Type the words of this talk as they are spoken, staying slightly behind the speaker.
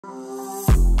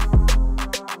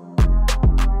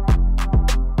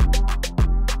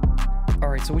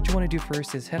so what you want to do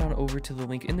first is head on over to the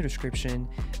link in the description,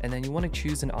 and then you want to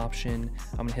choose an option.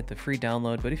 I'm going to hit the free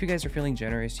download, but if you guys are feeling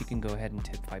generous, you can go ahead and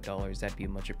tip $5. That'd be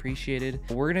much appreciated.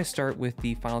 We're going to start with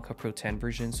the Final Cut Pro 10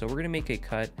 version. So we're going to make a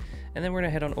cut, and then we're going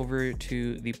to head on over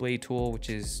to the blade tool, which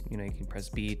is, you can press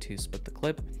B to split the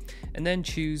clip, and then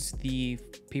choose the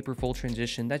paper fold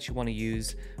transition that you want to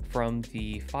use from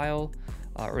the file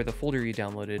or the folder you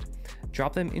downloaded.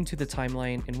 Drop them into the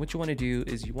timeline, and what you want to do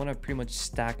is you want to pretty much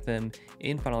stack them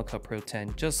in Final Cut Pro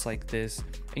 10 just like this,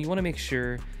 and you want to make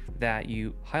sure that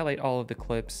you highlight all of the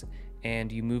clips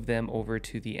and you move them over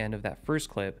to the end of that first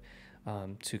clip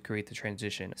to create the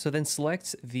transition. So then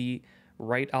select the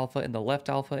right alpha and the left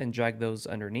alpha and drag those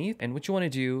underneath, and what you want to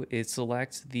do is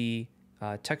select the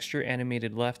texture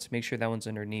animated left, make sure that one's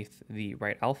underneath the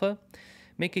right alpha.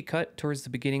 Make a cut towards the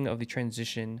beginning of the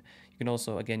transition. You can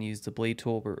also, again, use the blade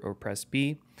tool or press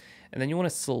B. And then you want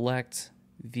to select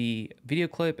the video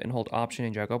clip and hold Option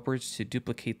and drag upwards to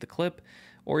duplicate the clip.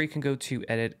 Or you can go to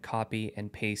Edit, Copy,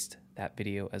 and paste that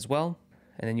video as well.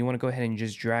 And then you want to go ahead and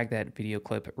just drag that video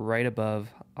clip right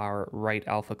above our right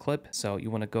alpha clip. So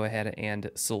you want to go ahead and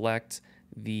select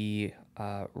the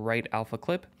right alpha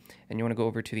clip, and you want to go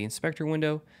over to the inspector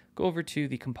window, go over to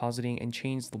the compositing, and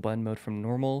change the blend mode from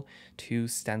normal to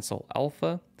stencil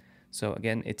alpha. So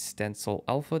again, it's stencil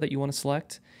alpha that you want to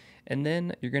select, and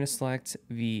then you're going to select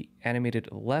the animated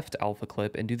left alpha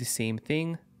clip and do the same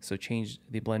thing. So change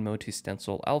the blend mode to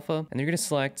stencil alpha, and you're going to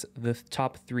select the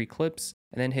top 3 clips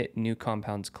and then hit new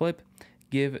compounds clip.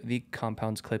 Give the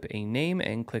compounds clip a name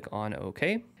and click on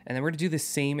OK. And then we're going to do the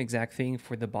same exact thing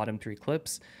for the bottom 3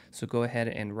 clips. So go ahead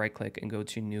and right click and go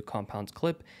to new compounds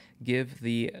clip, give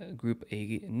the group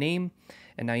a name,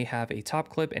 and now you have a top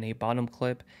clip and a bottom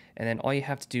clip. And then all you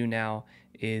have to do now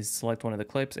is select one of the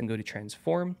clips and go to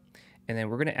transform. And then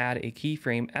we're going to add a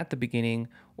keyframe at the beginning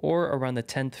or around the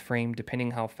 10th frame,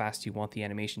 depending how fast you want the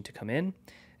animation to come in.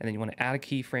 And then you want to add a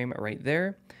keyframe right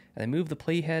there, and then move the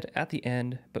playhead at the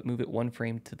end, but move it 1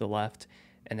 frame to the left,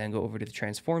 and then go over to the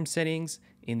transform settings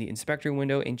in the inspector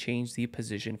window and change the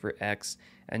position for X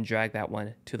and drag that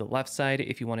one to the left side.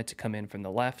 If you want it to come in from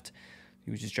the left,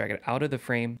 you just drag it out of the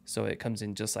frame so it comes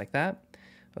in just like that.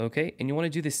 Okay, and you want to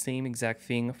do the same exact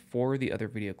thing for the other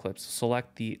video clips.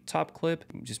 Select the top clip,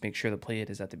 just make sure the playhead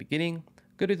is at the beginning,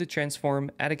 go to the transform,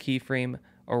 add a keyframe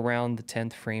around the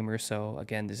 10th frame or so.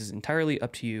 Again, this is entirely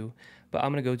up to you, but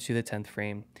I'm going to go to the 10th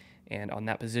frame, and on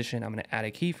that position I'm going to add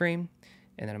a keyframe,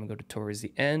 and then I'm going to go towards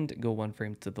the end, go 1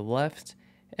 frame to the left,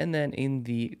 and then in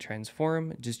the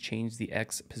transform just change the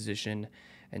X position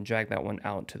and drag that one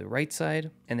out to the right side,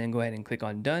 and then go ahead and click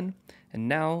on done. And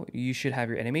now you should have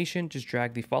your animation. Just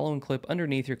drag the following clip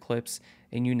underneath your clips,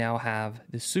 and you now have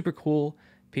this super cool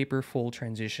paper fold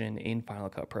transition in Final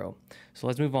Cut Pro. So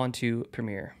let's move on to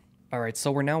Premiere. All right,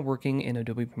 so we're now working in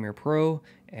Adobe Premiere Pro,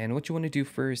 and what you want to do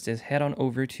first is head on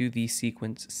over to the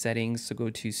sequence settings. So go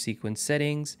to sequence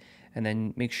settings, and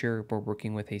then make sure we're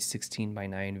working with a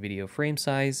 16:9 video frame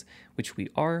size, which we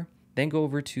are. Then go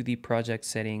over to the project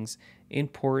settings,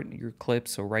 import your clip.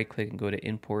 So right click and go to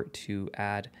import to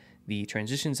add the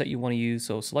transitions that you want to use.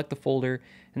 So select the folder.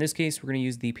 In this case, we're going to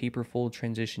use the paper fold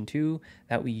transition 2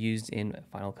 that we used in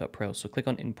Final Cut Pro. So click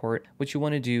on import. What you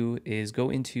want to do is go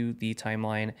into the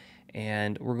timeline,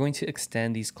 and we're going to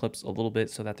extend these clips a little bit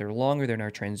so that they're longer than our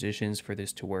transitions for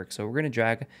this to work. So we're going to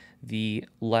drag the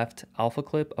left alpha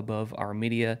clip above our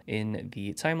media in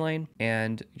the timeline,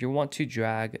 and you want to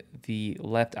drag the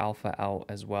left alpha out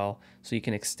as well so you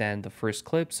can extend the first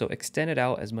clip. So extend it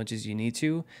out as much as you need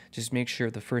to. Just make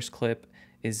sure the first clip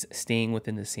is staying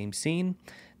within the same scene.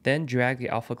 Then drag the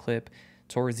alpha clip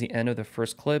towards the end of the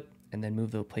first clip, and then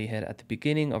move the playhead at the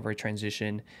beginning of our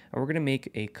transition. And we're going to make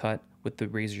a cut with the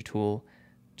razor tool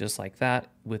just like that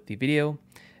with the video.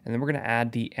 And then we're going to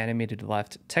add the animated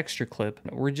left texture clip.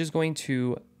 We're just going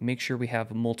to make sure we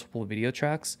have multiple video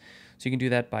tracks. So you can do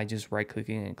that by just right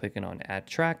clicking and clicking on add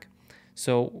track.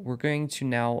 So we're going to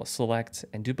now select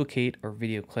and duplicate our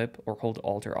video clip, or hold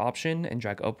Alt or Option and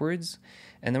drag upwards.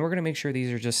 And then we're going to make sure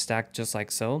these are just stacked just like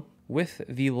so. With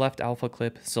the left alpha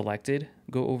clip selected,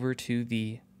 go over to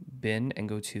the bin and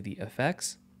go to the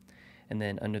effects, and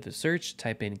then under the search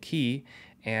type in key,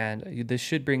 and this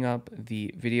should bring up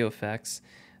the video effects.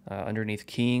 Underneath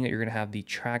keying, you're going to have the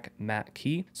track matte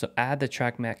key. So add the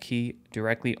track matte key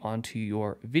directly onto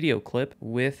your video clip.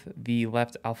 With the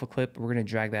left alpha clip, we're going to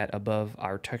drag that above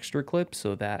our texture clip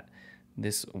so that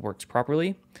this works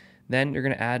properly. Then you're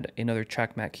going to add another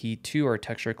track matte key to our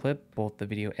texture clip. Both the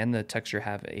video and the texture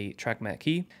have a track matte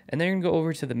key. And then you're going to go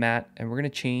over to the matte, and we're going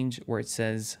to change where it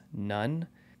says none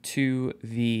to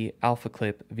the alpha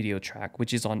clip video track,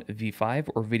 which is on V5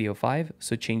 or video 5.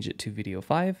 So change it to video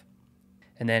 5.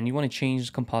 And then you want to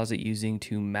change composite using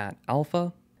to matte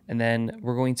alpha. And then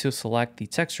we're going to select the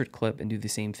textured clip and do the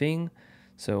same thing.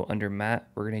 So under matte,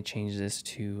 we're going to change this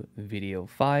to video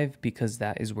 5 because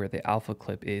that is where the alpha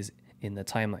clip is in the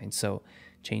timeline. So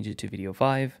change it to video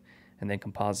 5, and then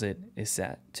composite is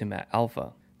set to matte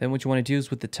alpha. Then what you want to do is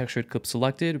with the textured clip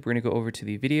selected, we're going to go over to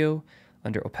the video.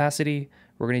 Under opacity,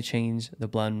 we're going to change the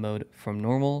blend mode from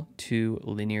normal to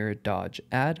linear dodge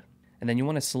add. And then you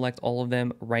want to select all of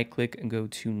them, right click and go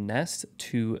to nest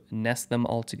to nest them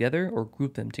all together or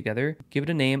group them together. Give it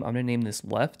a name. I'm going to name this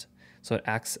left so it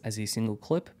acts as a single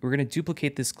clip. We're going to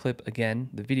duplicate this clip again,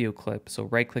 the video clip. So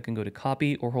right click and go to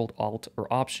copy or hold Alt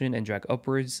or Option and drag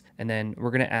upwards. And then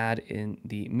we're going to add in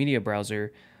the media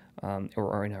browser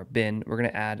or in our bin, we're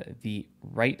going to add the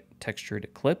right textured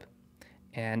clip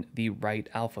and the right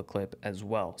alpha clip as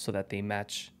well so that they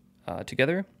match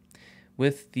together.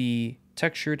 With the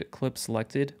textured clip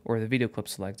selected or the video clip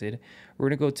selected, we're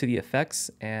going to go to the effects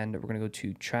and we're going to go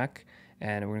to track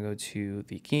and we're going to go to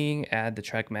the keying, add the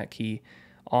track matte key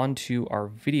onto our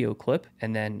video clip.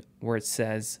 And then where it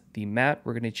says the matte,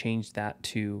 we're going to change that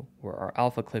to where our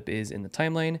alpha clip is in the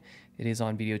timeline. It is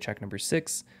on video track number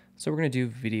 6. So we're going to do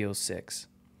video 6.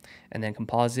 And then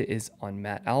composite is on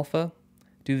matte alpha.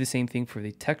 Do the same thing for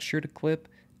the textured clip,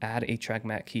 add a track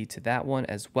matte key to that one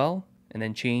as well. And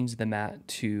then change the matte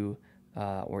to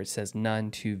where it says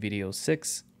none to video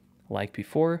 6 like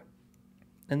before,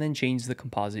 and then change the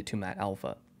composite to matte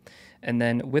alpha. And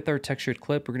then with our textured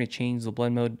clip, we're going to change the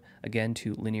blend mode again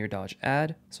to linear dodge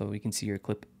add so we can see your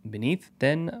clip beneath.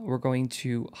 Then we're going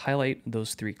to highlight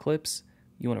those 3 clips.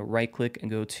 You want to right click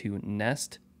and go to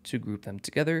nest to group them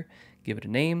together, give it a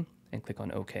name and click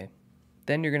on OK.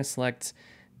 Then you're going to select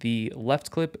the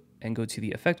left clip and go to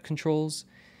the effect controls.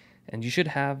 And you should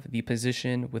have the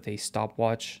position with a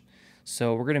stopwatch.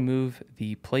 So we're going to move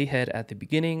the playhead at the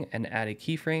beginning and add a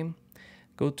keyframe.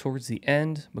 Go towards the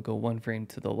end, but go 1 frame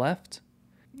to the left.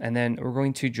 And then we're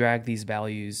going to drag these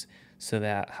values so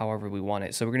that however we want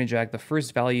it. So we're going to drag the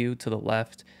first value to the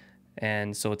left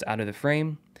and so it's out of the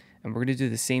frame. And we're going to do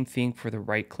the same thing for the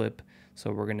right clip.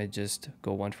 So we're going to just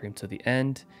go 1 frame to the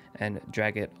end and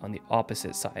drag it on the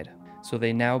opposite side. So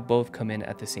they now both come in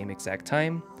at the same exact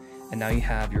time. And now you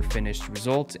have your finished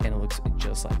result and it looks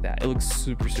just like that. It looks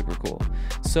super, super cool.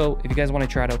 So if you guys want to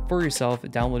try it out for yourself,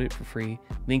 download it for free.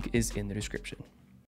 Link is in the description.